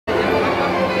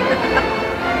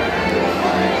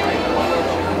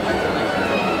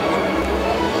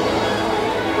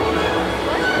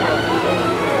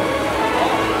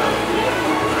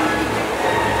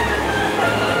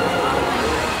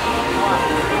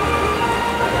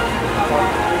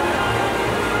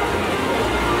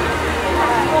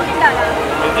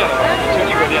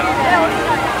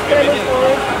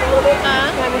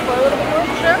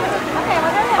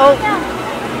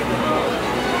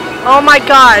Oh my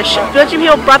gosh, a bunch of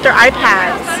people brought their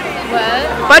iPads.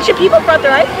 What? A bunch of people brought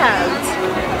their iPads.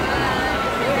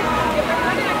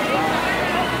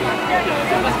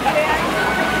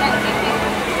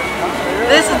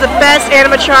 This is the best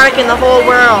animatronic in the whole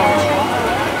world.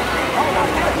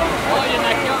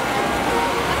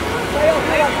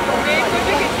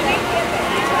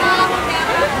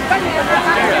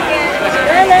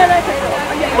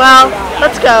 Well,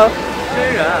 let's go.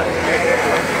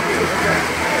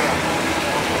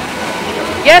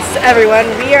 Yes, everyone,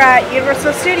 we are at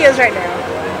Universal Studios right now.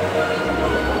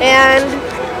 And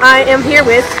I am here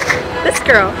with this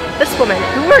girl, this woman.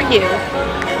 Who are you?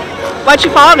 Why'd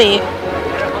you follow me?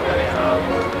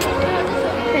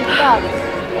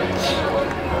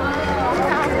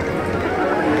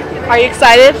 Are you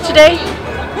excited today?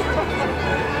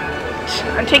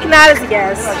 I'm taking that as a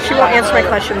yes. She won't answer my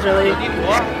questions really.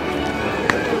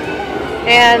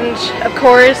 And of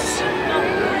course,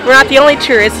 we're not the only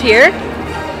tourists here.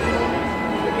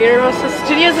 Universal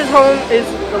Studios is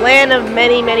the land of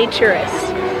many, many tourists.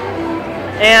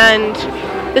 And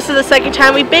this is the second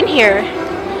time we've been here.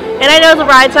 And I know the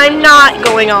rides I'm not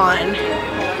going on.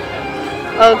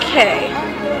 Okay.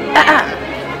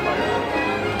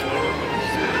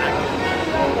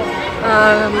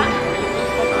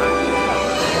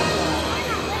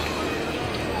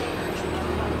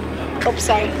 Oops,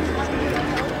 sorry.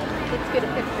 Let's get a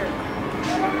picture.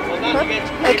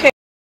 Huh? Okay.